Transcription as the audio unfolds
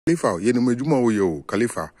Khalifa, ye no meduma wo yo,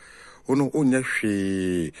 Khalifa. Ono onya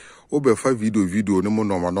hwe obefa video no mo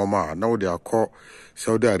normal na wo de akọ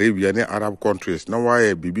Saudi Arabia ne Arab countries na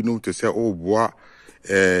why bibi no to say boa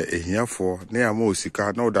ehiafo na ama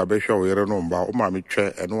osika na wo da behwa wo yere no mba o ma me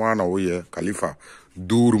twe eno ana wo ye Khalifa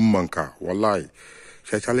dur manka wallahi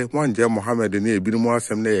Shachale mwanje Mohammed ne ebi mu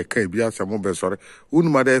asem na ye kan bi asem be sore unu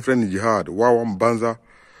ma da friend jihad wa banza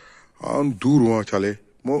an duru chale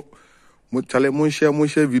mo chale mon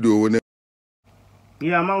share video ne.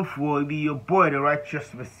 Yeah, man, for be your boy, the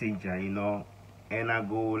Rychuhss messenger, and I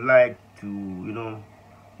go like to,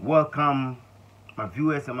 welcome my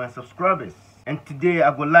viewers and my subscribers. And today I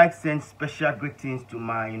go like send special greetings to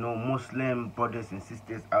my, Muslim brothers and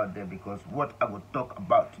sisters out there, because what I will talk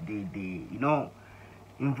about today, they,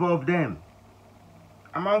 involve them.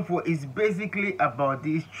 I'm for is basically about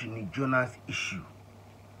this Twene Jonas issue,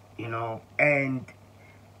 and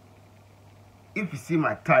if you see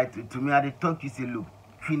my title, to me, I talk, you say, look,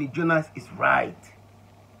 Twene Jonas is right.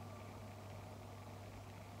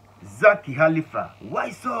 Zaaki Khalifa,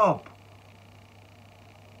 what's up?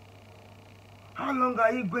 How long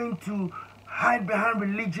are you going to hide behind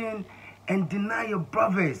religion and deny your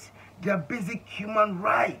brothers their basic human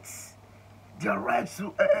rights? Their right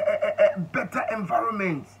to a better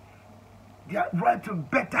environment, their right to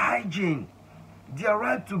better hygiene, their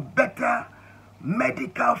right to better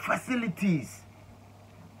medical facilities,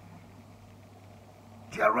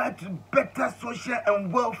 their right to better social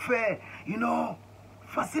and welfare,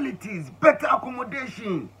 facilities, better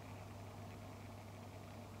accommodation.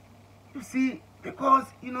 You see, because,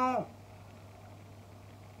 me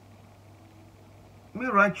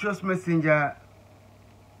Rychuhss messenger,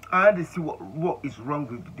 I had to see what is wrong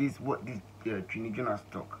with this, what this Twene Jonas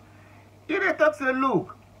talk. He talks say,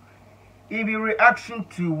 look, in reaction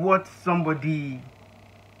to what somebody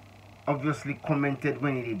obviously commented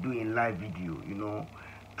when they do in live video,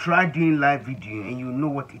 try doing live video and you know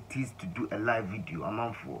what it is to do a live video. I'm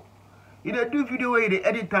on for. If they do video where they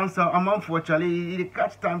edit time, so I'm on for Charlie. They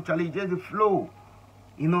catch time, Charlie. Just the flow,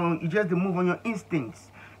 you just the move on your instincts.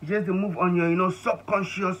 You just the move on your,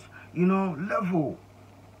 subconscious, level.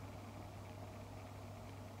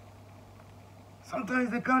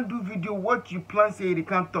 Sometimes they can't do video. What you plan say they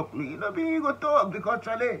can't talk. You go talk because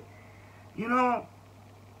Charlie,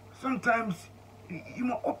 sometimes you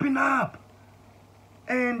must open up.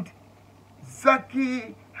 And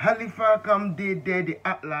Zaaki Khalifa come there, they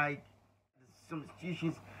act like some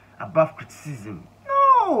institutions above criticism.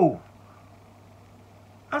 No!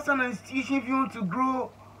 As an institution, if you want to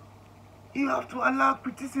grow, you have to allow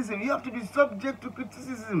criticism. You have to be subject to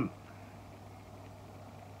criticism.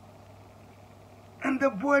 And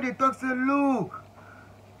the boy, they talk, say,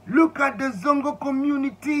 look at the Zongo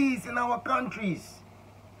communities in our countries.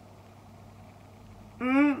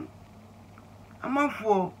 I'm on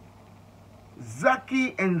for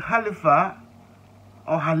Zaaki and Khalifa,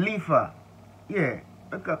 or Khalifa, yeah,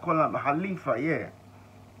 I can call him Khalifa, yeah.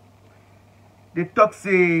 They talk,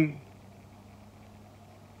 say,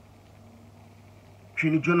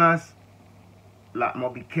 Twene Jonas, like,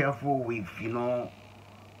 must be careful with,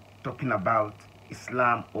 talking about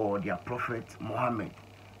Islam or their prophet Muhammad.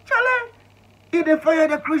 Charlie, if they fire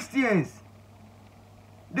the Christians,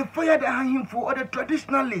 they fire the him for other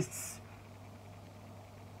traditionalists.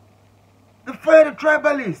 They fire the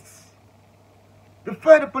tribalists. They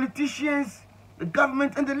fire the politicians, the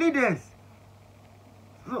government, and the leaders.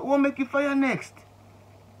 So what make you fire next?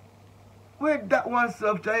 Where that one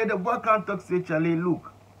serve, Charlie, the boy can't talk, say, Charlie,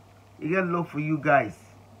 look, he got love for you guys.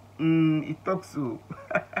 He talks so.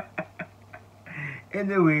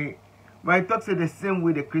 Anyway, my talk say the same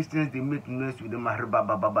way the Christians, they make noise with the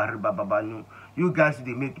Mahriba. You guys,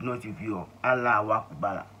 they make noise with you. Allah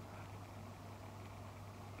Akbar.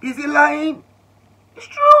 Is he lying? It's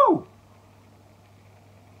true.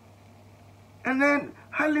 And then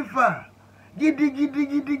Khalifa, giddy,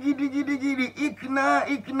 ikna.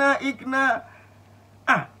 Ikna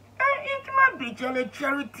be a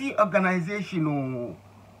charity organization.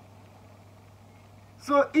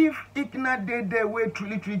 So if Ikna did their way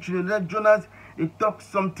truly that Jonas, they talk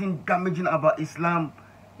something damaging about Islam,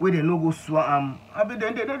 where they no go swam,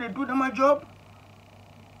 then they do them a job.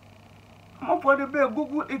 I'm up for the bear,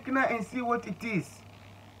 Google Ikna and see what it is.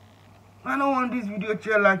 I don't want this video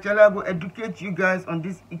I go educate you guys on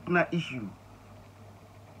this Ikna issue.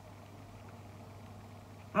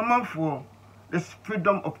 I'm up for this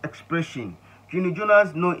freedom of expression. Twene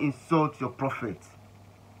Jonas no insult your prophet.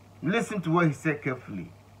 Listen to what he said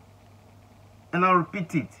carefully. And I'll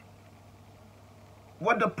repeat it.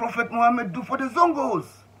 What the Prophet Muhammad do for the Zongos?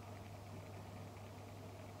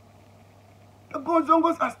 The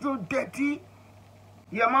Zongos are still dirty.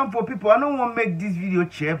 Yeah, man, for people, I don't want to make this video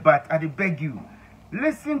chair, but I beg you,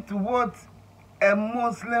 listen to what a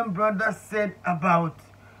Muslim brother said about,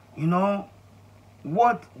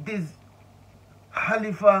 what this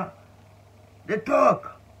Khalifa, they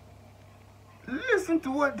talk. Listen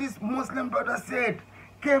to what this Muslim brother said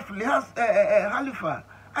carefully. Khalifa,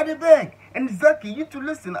 I beg, and Zaaki, you to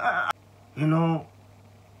listen,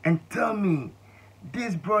 and tell me,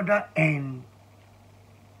 this brother and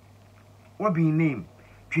what be his name,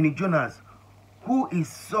 Twene Jonas, who is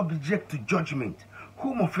subject to judgment,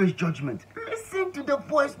 who must face judgment. Listen to the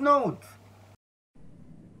voice note.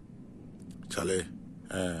 Chale,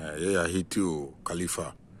 yeah, hiti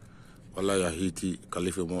Khalifa. Wala ya hiti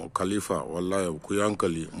Khalifa, wala ya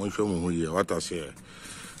kuyankali, monsho muhuye, what I say.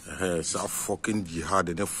 Sa fucking jihad,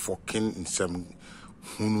 and fucking some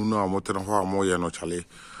hununa motor hoa moya no chale.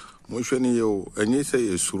 Monsho ni yo, and you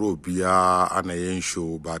say suro biya ana yen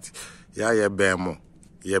show, but ya bemo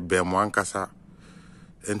ankasa.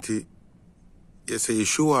 Enti, yes, a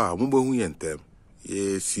showa, mumbo huyentem.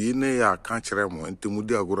 Ye see ne ya can't remo, and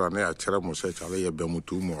Timudi Agura ne a cheremo search ale ya bemu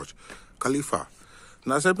too much. Khalifa.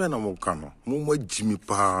 Na sebe na mukano mo Jimmy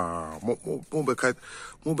pa mo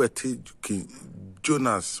beti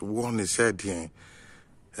Jonas one said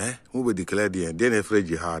mo be declare the then afraid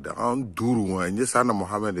jihad an duru wan nye sana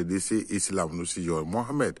Muhammad they say Islam no see your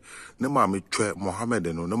Muhammad ne ma me twa Muhammad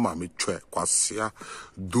no ne ma me twa kwasia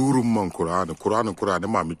duru man Quran ne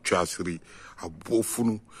ma me twa siri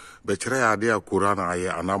abofunu be kire ya de Quran aye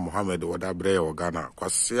ana Muhammad wada bre ya Ghana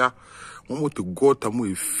kwasia mo to gota mu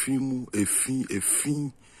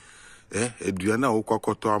efin eduana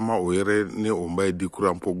okwakoto ama oyere ne omba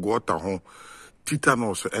edikura mpo gota ho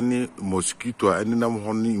tetanus any mosquito any nam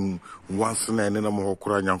ho ni once na any nam ho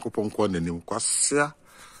kura nyankopon ko nanim kwasia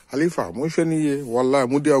Khalifa mo hwani ye wallahi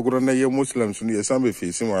mudi agoro na ye muslims no ye sambe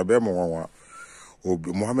fesi mo abe mo wanwa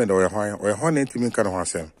obi Muhammad oye hwan ntimi kan ho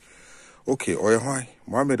asem okay oye hwan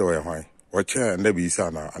Muhammad oye hwan wacha ndabi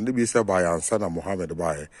isa na ndabi isa ba yansa na Muhammad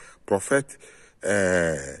ba prophet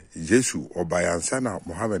Jesus obayansa na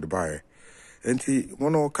Muhammad bae enti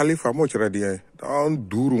mono Khalifa mo kire de an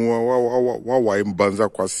duru wa imbanza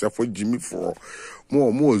kwa sefo Jimmy for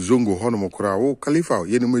mo zongo hono mo kura o Khalifa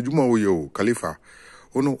ye ne madwuma wo ye o Khalifa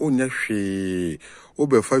ono onya hwe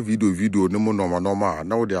obefa video ne mo normal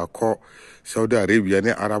na wo de akọ Saudi Arabia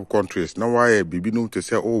ne Arab countries na wa bibi no to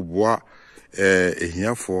say o boa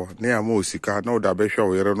ehiafo ne ama osika na wo da behwa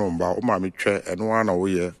wo yere no mba o ma me twa eno ana wo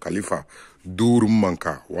ye Khalifa duru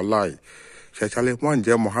manka wallahi chachale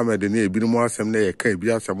mwanje Muhammad ne ebi mu asem na ye kan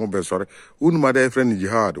bi asem be sore unu ma da friend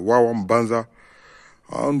jihad wa mbanza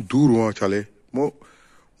an duru chale mo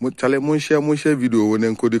chale mo share video woni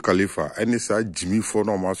nkodi Khalifa eni sa Jimmy for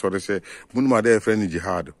no ma sore se unu ma da friend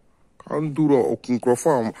jihad an duru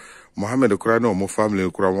okunkrofo Muhammad kura na mo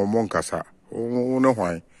family kura mo nkasa ono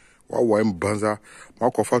hwan wa mbanza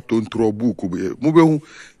makofa tontro book mu be hu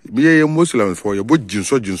ye Muslims for ye bo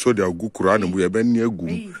jinso de agu Quran mu ye ben ni agu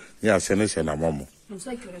ni asene na mamo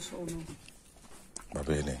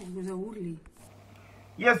babene.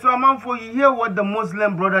 Yes, so man, for you hear what the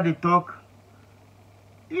Muslim brother they talk.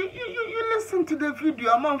 You listen to the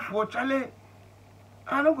video, man, for Charlie.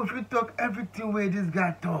 I don't go if you talk everything where this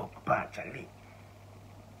guy talk, but Charlie.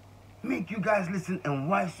 Make you guys listen and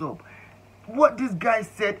wise up. What this guy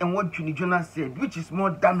said and what Twene Jonas said, which is more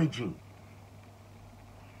damaging.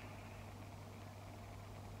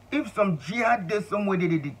 If some jihad there somewhere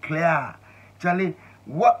they declare, Charlie,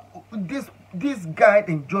 what this guy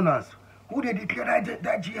and Jonas, who they declare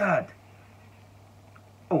that jihad?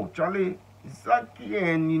 Oh, Charlie, Zaaki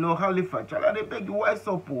and Khalifa, Charlie, they beg you wise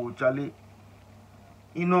up, oh, Charlie.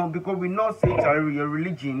 Because we not say Charlie, your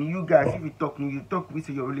religion, you guys, if you talk, we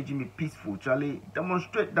say your religion be peaceful, Charlie.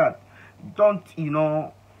 Demonstrate that. Don't,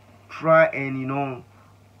 try and,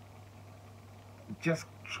 just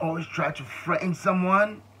always try to threaten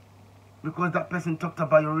someone because that person talked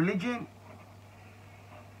about your religion.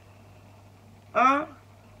 Huh?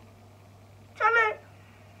 Charlie,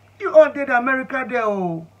 you all did America there,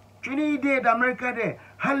 oh. Twene did America there.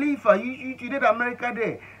 Khalifa, you did America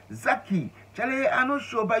there. Zaaki, Charlie, I'm not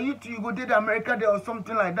sure, but you go did America there or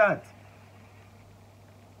something like that.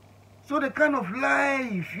 So the kind of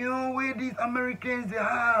life, where these Americans they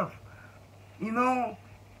have, they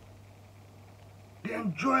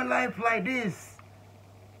enjoy life like this.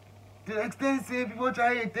 To the extent say people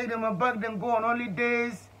try to take them back, them go on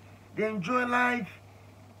holidays, they enjoy life,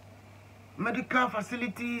 medical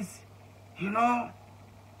facilities,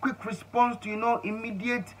 quick response to,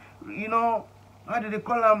 immediate, how do they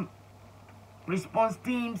call them, response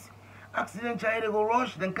teams. Accident child, they go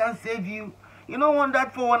rush, they can't save you. You don't want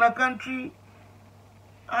that for one country.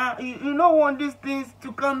 You don't want these things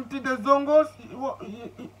to come to the Zongos.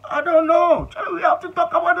 I don't know. Charlie, we have to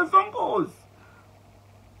talk about the Zongos.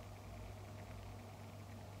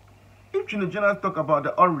 If Twene Jonas talk about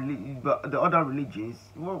the other religions,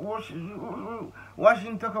 why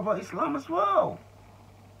shouldn't talk about Islam as well?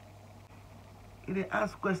 They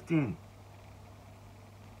ask question.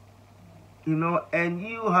 You know, and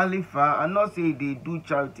you, Khalifa, I'm not saying they do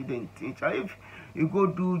charity, then teach. If you go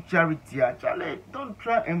do charity, actually, don't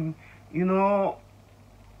try and,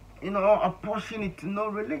 apportion it to no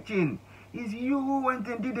religion. It's you who went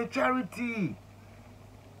and did the charity.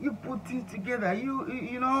 You put things together.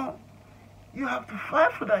 You have to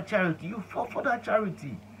fight for that charity. You fought for that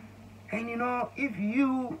charity. And, if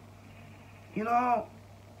you,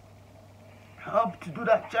 help to do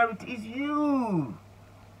that charity, it's you.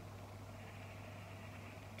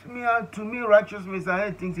 To me, Rychuhss means I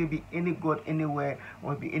don't think there be any God anywhere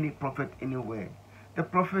or be any prophet anywhere. The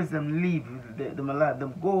prophets them leave, them alive,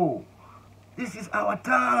 them go. This is our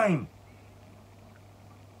time.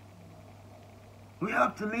 We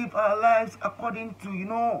have to live our lives according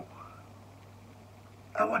to,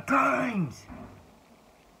 our times.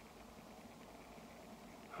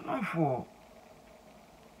 Not for.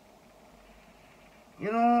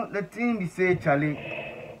 The thing we say, Charlie.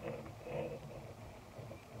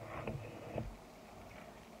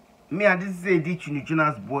 Me and this is a Twene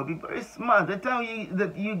Jonas boy. Be very smart. The time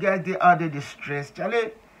that you guys they are distressed,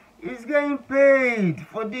 Charlie, he's getting paid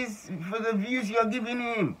for the views you're giving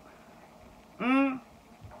him.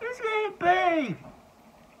 He's getting paid.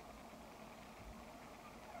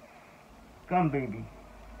 Come, baby.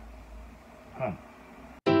 Come.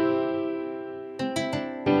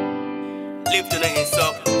 Lift on the hands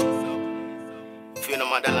up. Feel no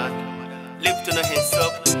motherland. Lift on the hands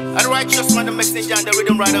up. And Rychuhss man the messenger and the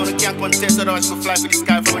rhythm rider on the can't contest. Otherwise we fly for the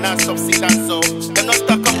sky from an stop see that so. Them not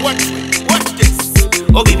stuck up. Watch this.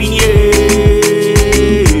 Oh baby yeah.